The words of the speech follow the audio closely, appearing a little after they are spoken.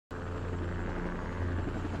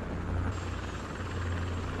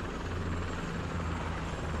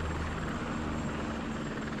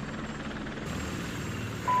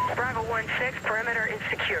116, perimeter is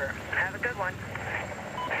secure. Have a good one.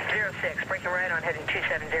 06, breaking right on heading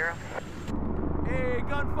 270. Hey,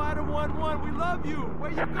 Gunfighter 1-1, we love you.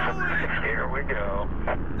 Where you going? Here we go.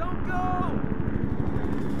 Don't go!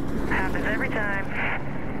 Happens every time.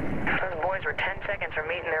 Those boys were 10 seconds from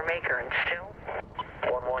meeting their maker, and still...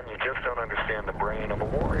 1-1, you just don't understand the brain of a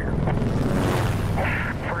warrior.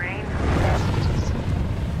 Brain?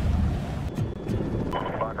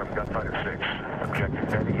 Bagram, Gunfighter 6. Objective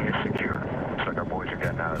Betty is secure. Looks like our boys are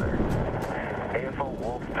getting out of there. AFO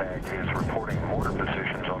Wolfpack is reporting mortar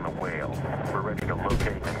positions on the whale. We're ready to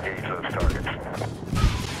locate and engage those targets.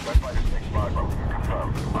 Gunfighter 6, Bagram,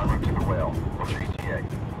 confirmed. En route to the whale. What's your ETA?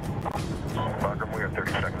 Bagram, we are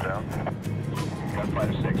 30 seconds out.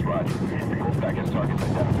 Gunfighter 6, roger. Wolfpack has targets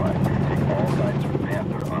identified. Take all guidance from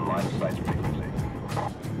Panther on line of sight frequency.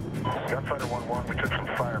 Gunfighter 1-1, we took some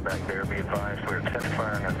fire back there. Be advised, we are test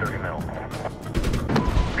firing at 30 mil.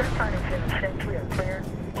 Gunfighter 6, we are clear.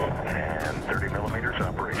 And 30 millimeters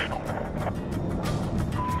operational.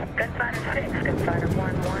 Gunfighter 6, Gunfighter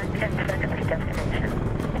 1-1, 10 seconds to destination.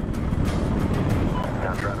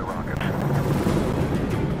 Now try the rockets.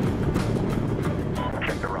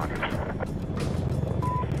 Check the rockets.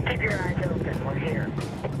 Keep your eyes open, we're here.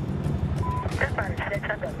 Gunfighter 6,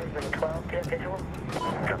 I've got movement in 12, do you have visual?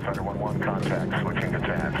 Gunfighter 1-1, contact, switching to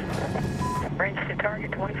TAS. Range to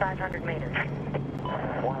target 2,500 meters.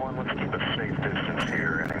 1-1, let's keep a safe distance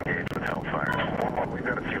here and engage with Hellfires. 1-1, we've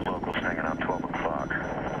got a few locals hanging out 12 o'clock.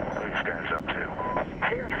 What are these guys up to?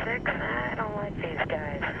 06, I don't like these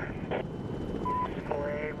guys.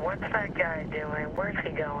 Wait, what's that guy doing? Where's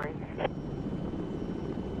he going?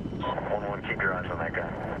 1-1, keep your eyes on that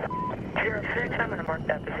guy. 06, I'm gonna mark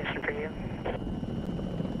that position for you.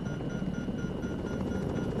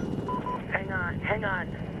 Hang on.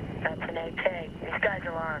 That's an AK. These guys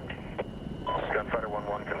are armed. Gunfighter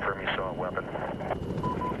 1-1, confirm you saw a weapon.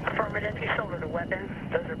 Affirmative, you sold a weapon.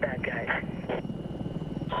 Those are bad guys.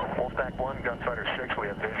 Wolfpack 1, Gunfighter 6, we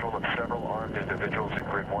have visual of several armed individuals at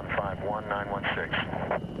grid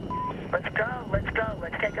 151916. Let's go,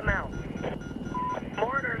 let's take them out.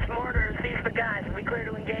 Mortars, these are the guys. Are we clear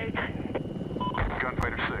to engage?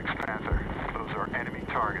 Gunfighter 6, Panther. Those are enemy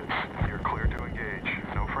targets. You're clear to engage.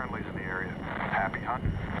 No friendlies in the area. Happy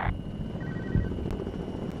hunting.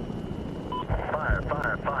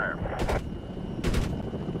 Fire.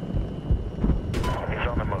 He's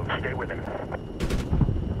on the move. Stay with him.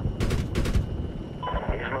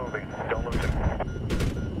 He's moving. Don't lose him.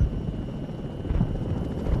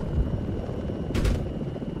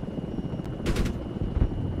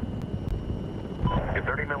 Your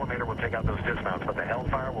 30 millimeter will take out those dismounts, but the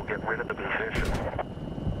Hellfire will get rid of the position.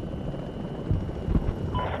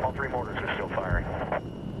 All three mortars are still firing.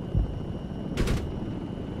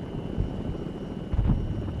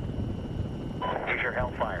 Use your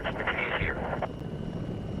Hellfires. It's easier.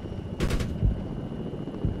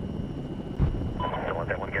 Don't let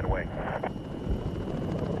that one get away.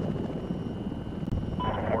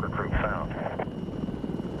 Mortar crew found.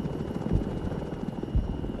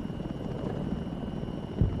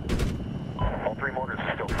 All three mortars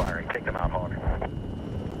are still firing. Take them out, Hawk.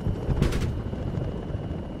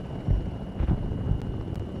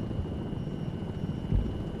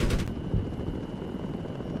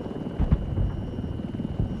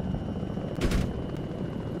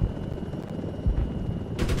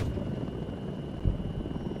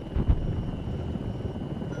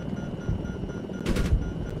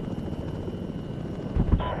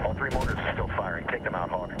 All three mortars are still firing. Take them out,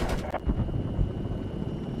 Hawk.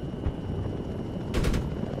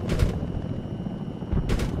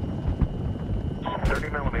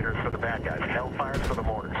 Millimeters for the bad guys. Hellfires for the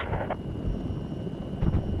mortars.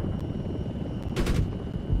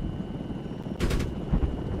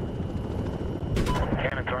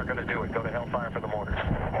 Cannons aren't going to do it. Go to Hellfire for the mortars.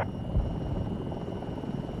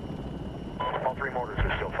 All three mortars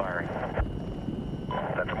are still firing.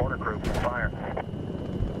 That's a mortar crew. Fire.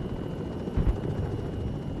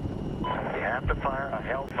 You have to fire a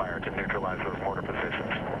Hellfire to neutralize those mortar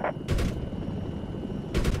positions.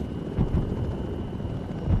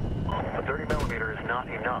 The 30 millimeter is not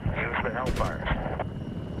enough. Use the Hellfires.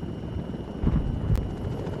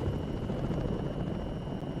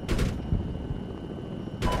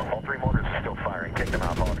 All three mortars are still firing. Take them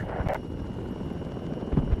out, Hawk.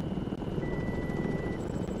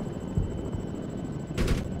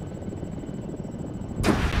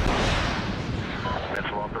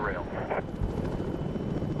 Missile off the rail.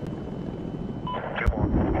 Two more.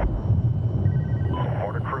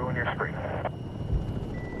 Mortar crew in your screen.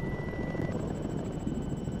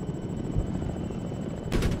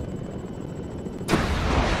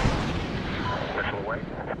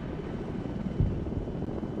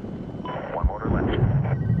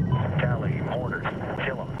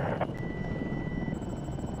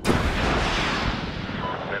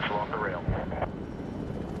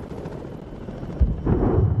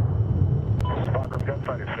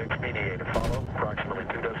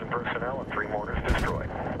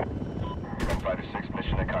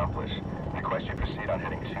 lookout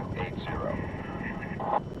heading 280.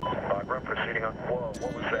 Bagram proceeding on. Whoa,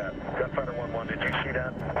 what was that? Gunfighter 1-1, did you see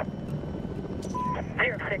that?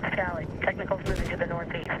 06 Cali. Technical's moving to the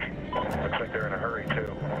northeast. Looks like they're in a hurry,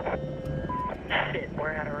 too. Shit,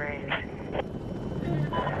 we're out of range.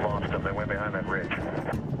 Lost them. They went behind that ridge.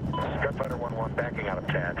 Gunfighter 1-1 backing out of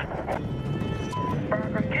TADS.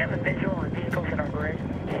 Bagram, do you have a visual on vehicles at our bridge?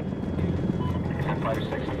 Gunfighter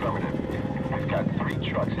 6 affirmative. We've got 3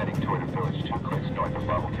 trucks heading toward a village 2 clicks north of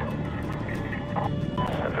Bravo Kill.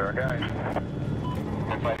 Those are our guys.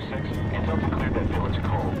 Gunfighter 6, intel declared that village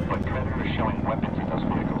cold, but Predator is showing weapons in those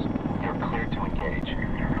vehicles. You're cleared to engage.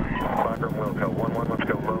 Bagram Wilco, 1-1, let's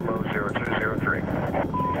go low 0203.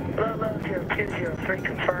 Low 0203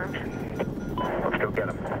 confirmed. Let's go get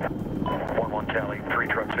them. 1-1 tally, 3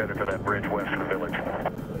 trucks headed for that bridge west of the village.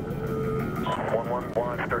 1-1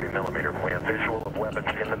 watch 30 millimeter. We have visual of weapons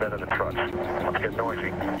in the bed of the trucks. Let's get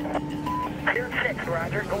noisy. 06,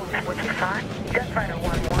 Roger, going switching side. Gunfighter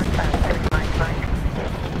 1-1, fast 30 miles Mike.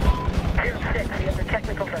 06, the other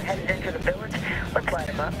technicals are headed into the village. Let's light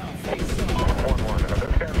them up. 1-1, are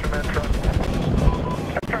those guys from that truck?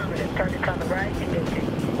 Affirmative, targets on the right, engaging.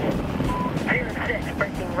 06,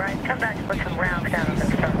 breaking right, come back and put some rounds down on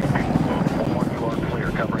those targets. 1-1, you are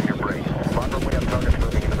clear, covering your break. Bagram, we have targets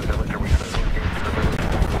moving into the village. Are we going to engage the village?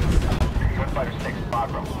 Gunfighter 6,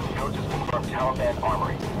 Bagram. Village has confirmed Taliban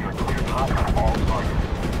armory. You're cleared hot on all targets.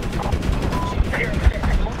 06,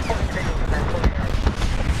 multiple individuals in that close area.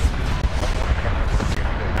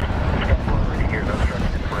 Stop already here, those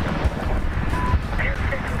trucks in front of us.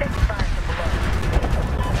 06, take fire from below.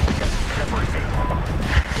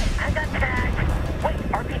 I got tagged. Wait,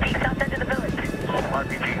 RPG south end of the village.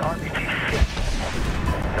 RPG, shit.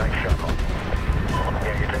 Nice shot, Hawk.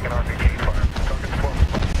 Yeah, you're taking RPG fire. Talking slow.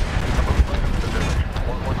 I'm moving right up to the village.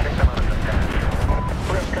 1-1, take them out of the pass.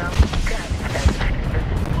 Real dumb. God, that's stupid.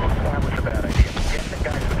 That was a bad idea. Get the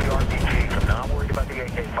guys with the RPGs. I'm not worried about the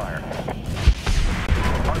AK fire.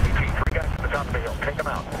 RPG, 3 guys at the top of the hill. Take them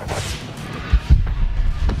out.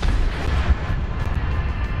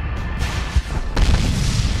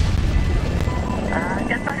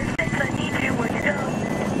 Gunfighter 6, I need you. Where'd you go?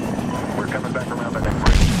 We're coming back around the next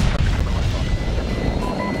bridge.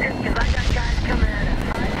 Because I got guys coming at us.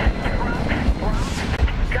 Trucks,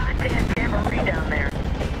 goddamn jamboree down there.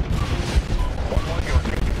 1-1, you are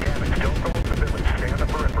taking damage. Don't go into the village. Stay on the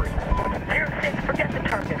periphery. 06, forget the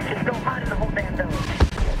targets. Just go hide in the whole damn village.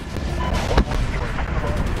 1-1, you are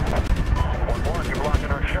solo. 1-1, you're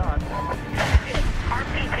blocking our shot. Shit,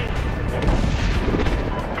 RPG.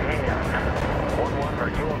 Damn. 1-1, are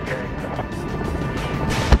you okay?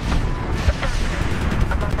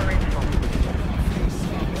 I'm operational.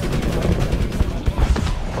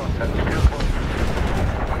 Fuck, that was too close.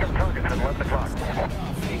 We got targets at 11 o'clock.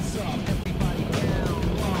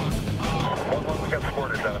 1-1, we got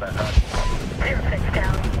squirters out of that hut. 06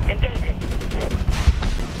 down. Engaging.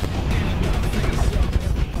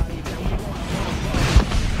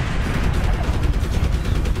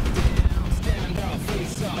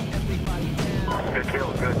 Good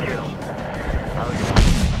kill, good kill.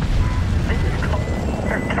 This is cold.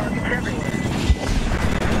 There are targets everywhere.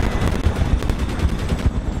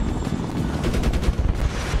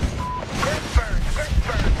 Grisburn.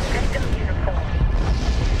 Take down uniform.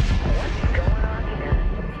 What's going on here?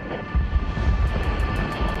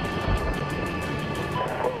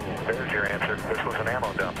 Whoa, there's your answer. This was an ammo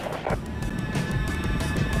dump.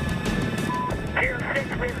 06,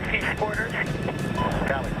 we have a few squirters.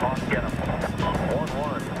 Cali, Hawk, get him.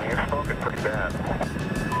 1-1, you're smoking pretty bad.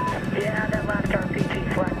 Yeah, that last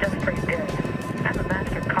RPG flagged us pretty good. I'm a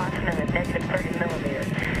master caution and a negative 30 millimeter.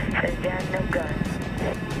 Say again, no gun.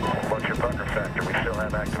 What's your pucker factor? We still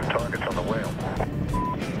have active targets on the whale.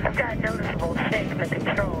 I've got noticeable shakes in the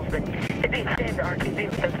controls, but it'd be a shame to RTV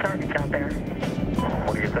with those targets out there.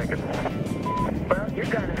 What are you thinking? Well, your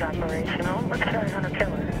gun is operational. Let's try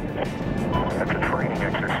hunter-killer. That's a training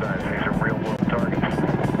exercise. These are real-world targets.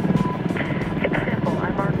 It's simple. I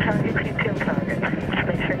mark targets, you kill targets. Just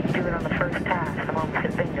make sure you do it on the first pass. I'm almost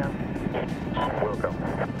at bingo. Wilco.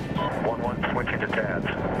 1-1, switching to TADS.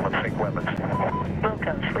 Let's sync weapons.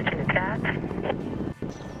 Wilco, switching to TADS.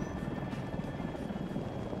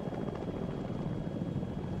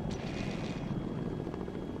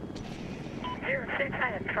 06, I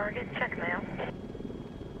have target. Check mail.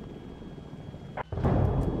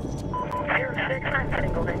 06, I'm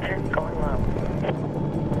single engine. Going low.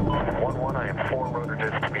 1-1, I am 4 rotor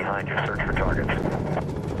discs behind you. Search for targets.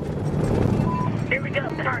 Here we go.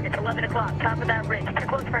 Targets, 11 o'clock. Top of that ridge. Too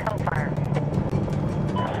close for hellfire.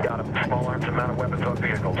 Got him. Small arms insufficient amount of weapons on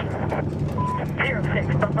vehicles.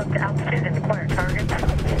 06, bump up to altitude and acquire targets. Let's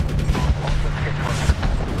get closer.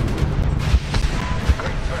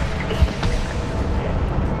 Great thrust, 86.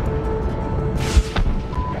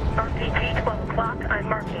 RPG, 12 o'clock. I'm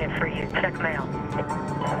marking it for you. Check mail.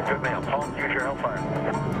 Good mail. Paul, use your hellfire.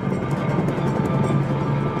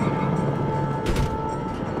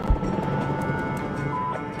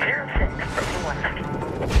 06, looking west.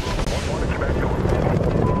 1-1 is back door.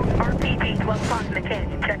 RPG, 12 o'clock in the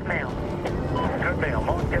canyon. Check mail. Good mail.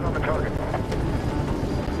 Hawk, get on the target.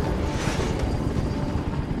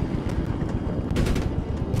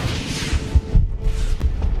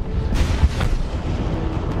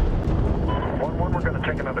 We're going to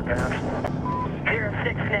take another pass.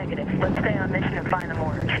 06, negative. Let's stay on mission and find the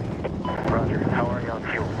mortars. Roger. How are you on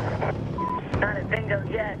fuel? Not at bingo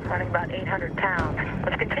yet, running about 800 pounds.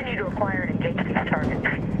 Let's continue to acquire and engage these targets.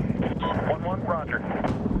 1-1, roger.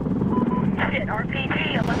 Shit,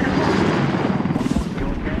 RPG, 11 o'clock. You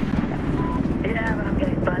okay? Yeah, but I'm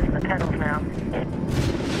getting buzzed in the pedals now.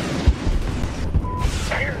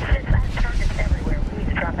 06, I have targets everywhere. We need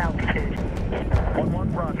to drop altitude.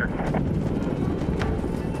 1-1, roger.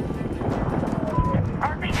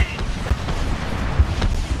 RPG!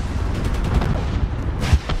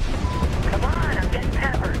 Come on, I'm getting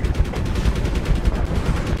peppered.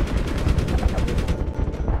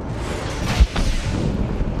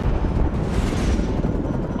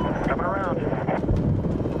 Coming around.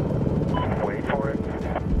 Wait for it.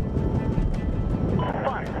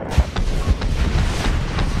 Fire.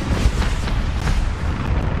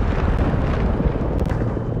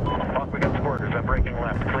 Hawk, we got squirters. I'm breaking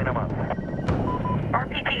left. Clean them up.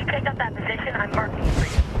 RPG, take up that position. I'm marking it for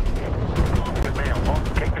you. Good mail. Hawk,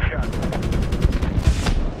 take the shot.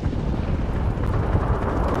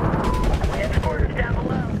 We have squirters down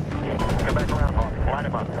below. Come back around, Hawk. Line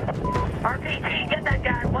him up. RPG, get that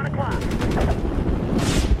guy at 1 o'clock.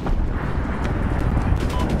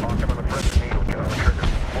 Hawk, I'm on the press needle. Get on the trigger.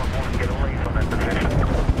 1-1, get a lace on that position.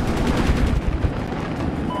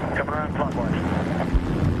 Coming around clockwise.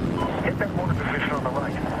 Get that mortar position on the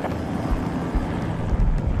right.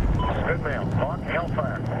 Good mail. Hawk,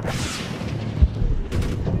 hellfire.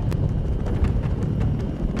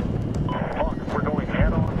 Hawk, we're going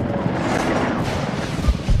head on.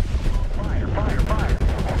 Fire, fire, fire.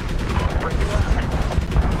 Break you out.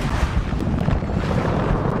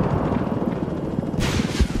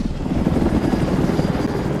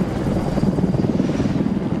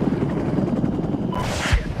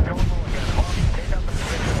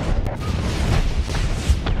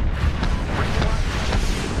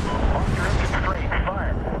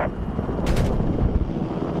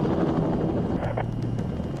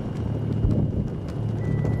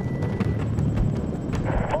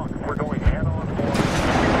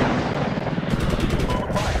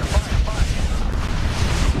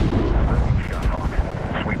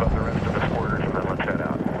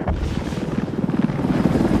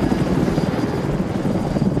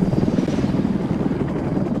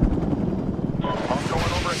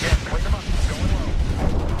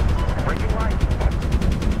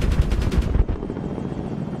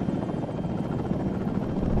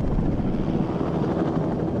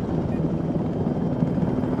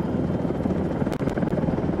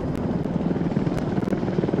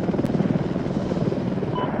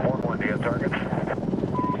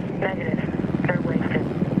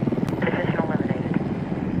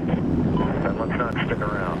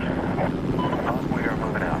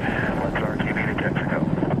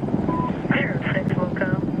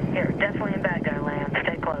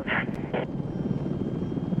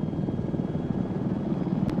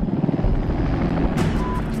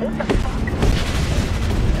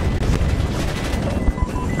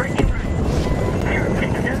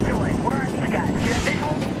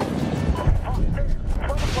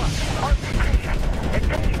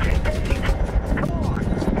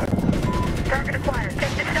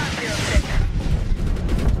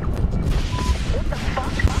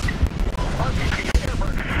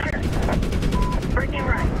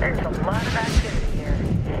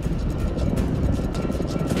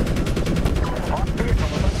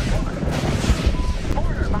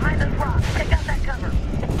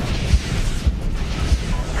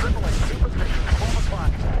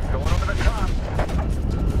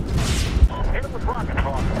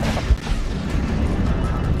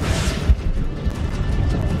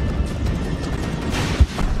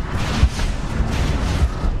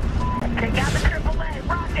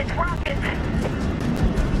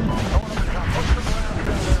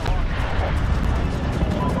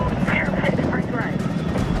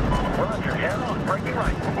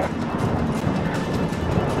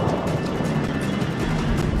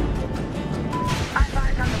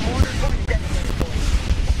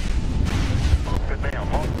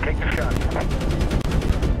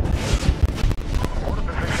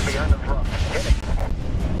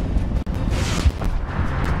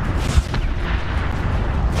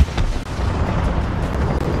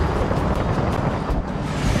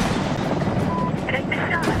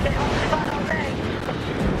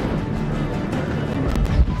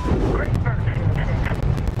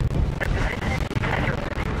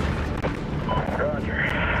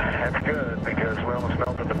 almost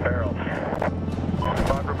melted the barrel.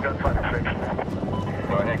 Squadron Gunfighter